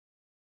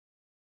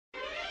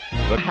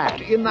The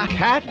Hat in the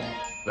Hat,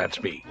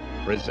 that's me,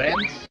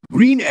 presents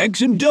Green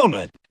Eggs and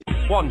Donut.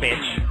 One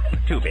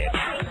bitch, two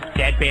bitch,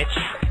 dead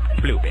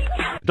bitch, blue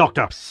bitch.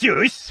 Dr.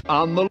 Seuss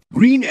on the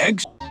Green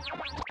Eggs.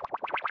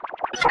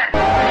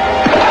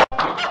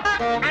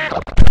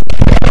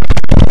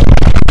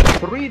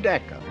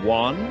 three-decker.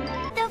 One,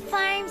 the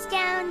farm's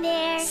down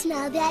there.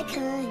 Smell that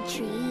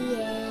country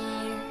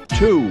air.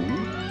 two,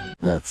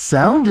 That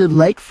sounded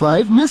like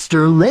 5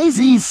 Mr.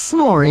 Lazy's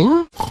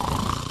snoring.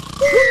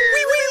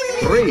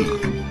 three,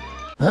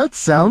 That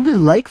sounded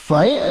like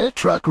fire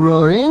truck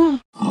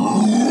roaring.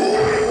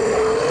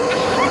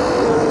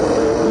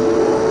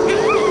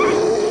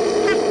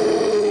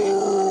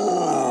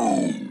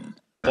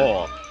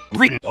 four.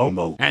 Green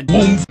Homo and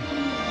Oomph.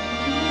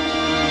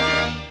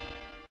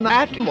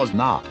 That was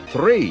not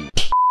three.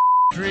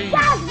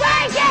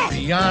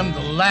 Beyond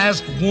the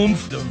last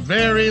woomph, the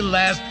very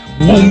last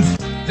woomph,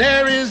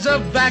 there is a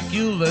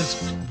vacuous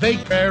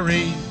vague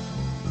prairie.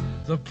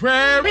 The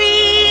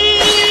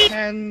prairie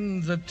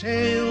and the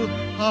tale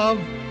of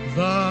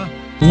the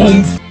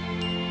woomph.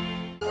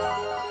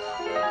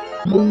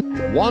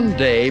 One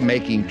day,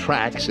 making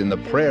tracks in the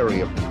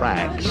prairie of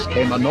tracks,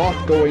 came a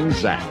north-going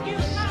Zax,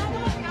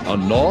 a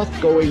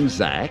north-going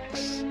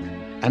Zax,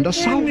 and a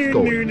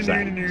south-going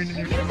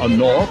Zax, a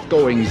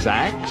north-going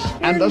Zax,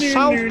 and a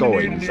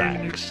south-going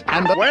Zax,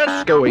 and a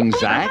west-going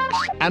Zax,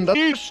 and a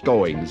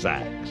east-going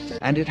Zax.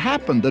 And it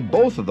happened that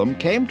both of them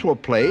came to a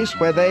place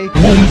where they...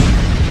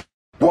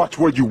 Watch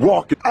where you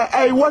walk.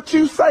 Hey, what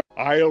you say?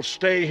 I'll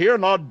stay here,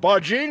 not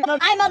budging,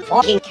 I'm a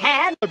fucking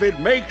cat. if it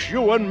makes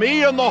you and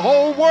me and the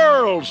whole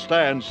world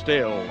stand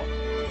still.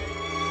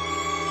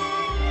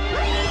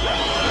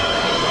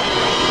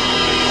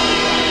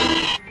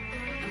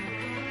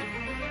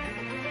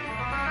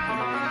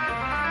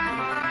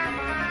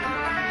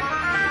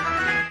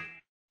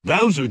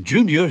 Bowser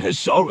Jr. has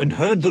saw and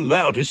heard the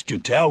loudest to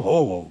tell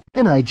Ho-Oh.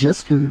 And I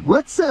just heard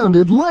what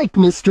sounded like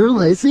Mr.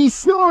 Lazy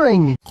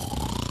snoring.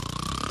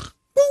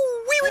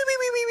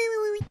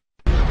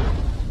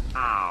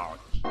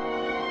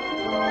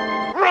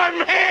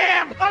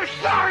 Rumham! I'm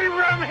sorry,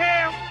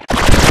 Rumham!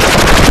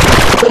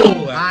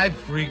 I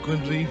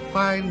frequently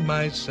find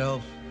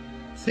myself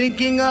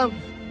thinking of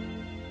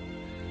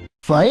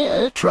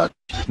Fire truck.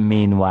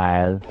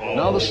 Meanwhile,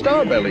 Now the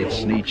star-bellied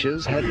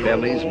Sneetches had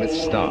bellies with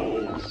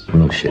stars.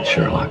 no shit,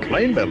 Sherlock.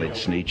 Plain-bellied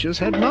Sneetches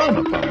had none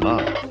upon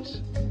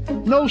Mars.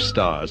 No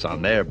stars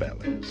on their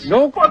bellies.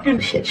 No fucking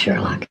shit,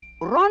 Sherlock.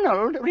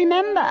 Ronald,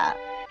 remember,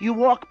 you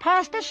walk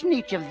past a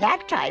Sneetch of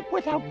that type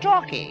without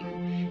talking.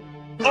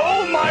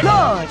 Oh my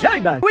God!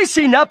 Jellyman, we've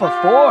seen that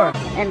before.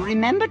 And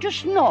remember to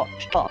snort.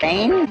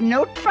 Plain,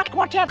 no truck,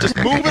 whatever. Just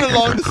moving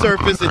along the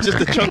surface and just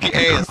a chunky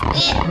ass.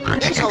 Yeah,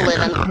 it's a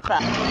living.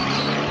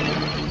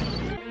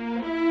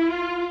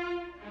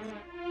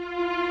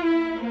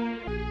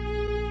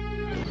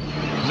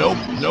 Nope,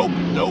 nope,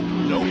 nope,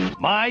 nope.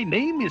 My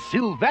name is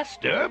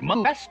Sylvester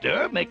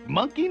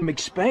McMonkey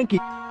McSpanky.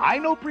 I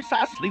know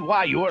precisely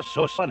why you're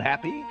so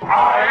unhappy.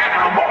 I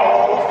am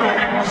all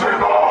things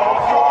in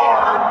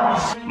all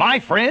forms. My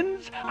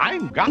friends,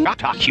 I'm gonna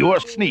touch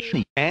your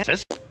sneaky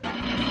asses.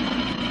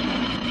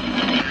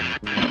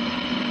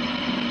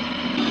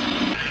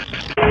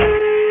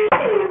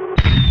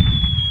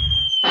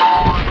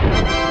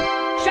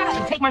 Shut up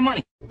and take my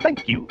money.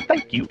 Thank you,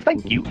 thank you,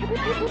 thank you.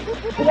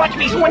 Watch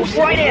me swing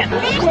right in.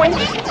 Swing.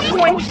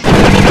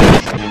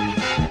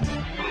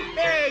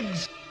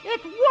 eggs.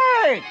 It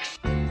works.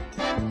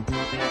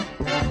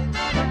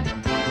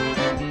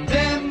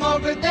 Them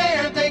over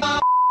there, they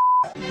got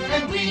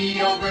and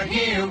we over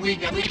here, we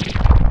got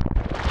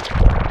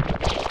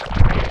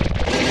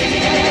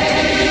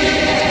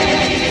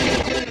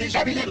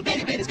shabby little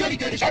bitty bit, it's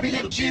goody shabby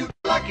little chew.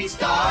 Lucky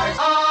stars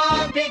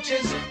on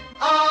beaches,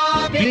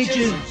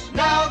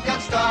 now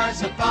got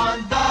stars upon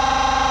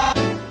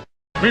the...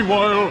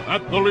 Meanwhile,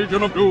 at the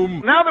Legion of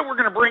Doom. Now that we're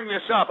going to bring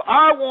this up,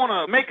 I want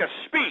to make a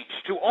speech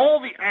to all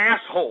the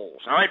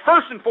assholes. All right,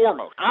 first and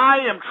foremost, I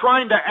am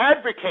trying to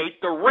advocate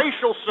the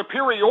racial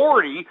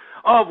superiority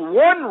of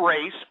one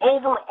race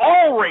over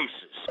all races.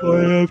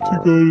 I have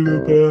to go to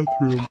the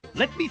bathroom.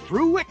 Let me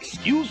through,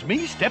 excuse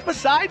me, step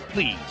aside,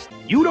 please.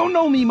 You don't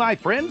know me, my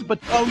friends, but...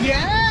 Oh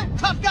yeah?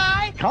 Tough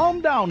guy?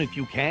 Calm down if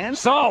you can.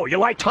 So, you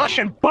like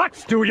touching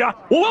butts, do ya?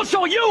 Well, we'll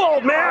show you,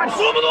 old man!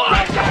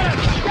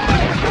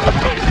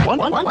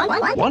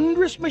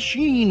 Wondrous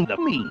machine, the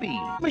me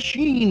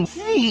machine,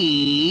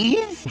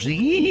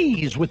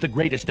 Z's with the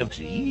greatest of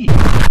Z's.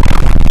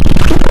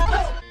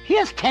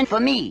 Here's 10 for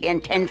me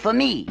and 10 for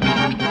me.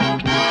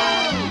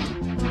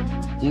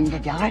 In the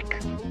dark?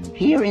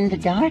 Here in the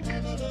dark?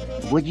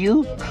 Would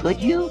you? Could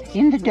you?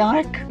 In the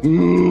dark?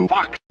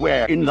 Fuck,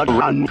 where in the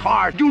run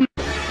car do...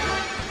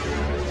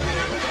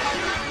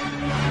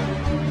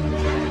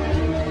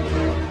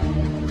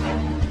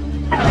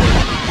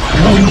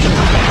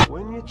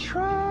 When you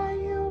try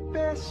your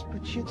best,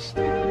 but you'd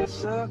still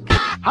suck.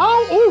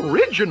 How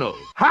original!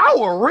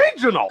 How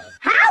original!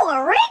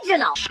 How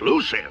original!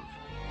 Exclusive!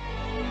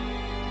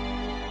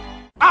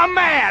 I'm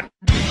mad!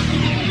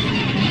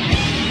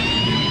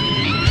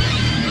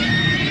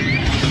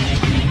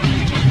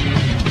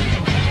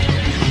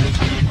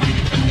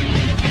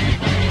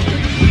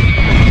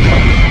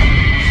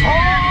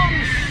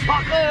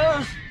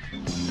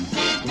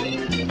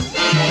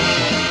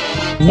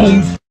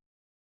 Woof.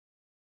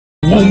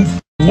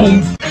 Woof.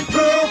 Woof.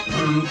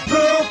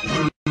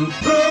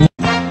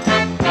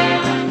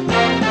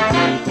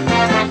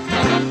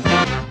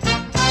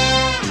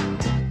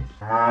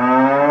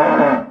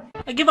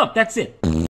 I give up, that's it.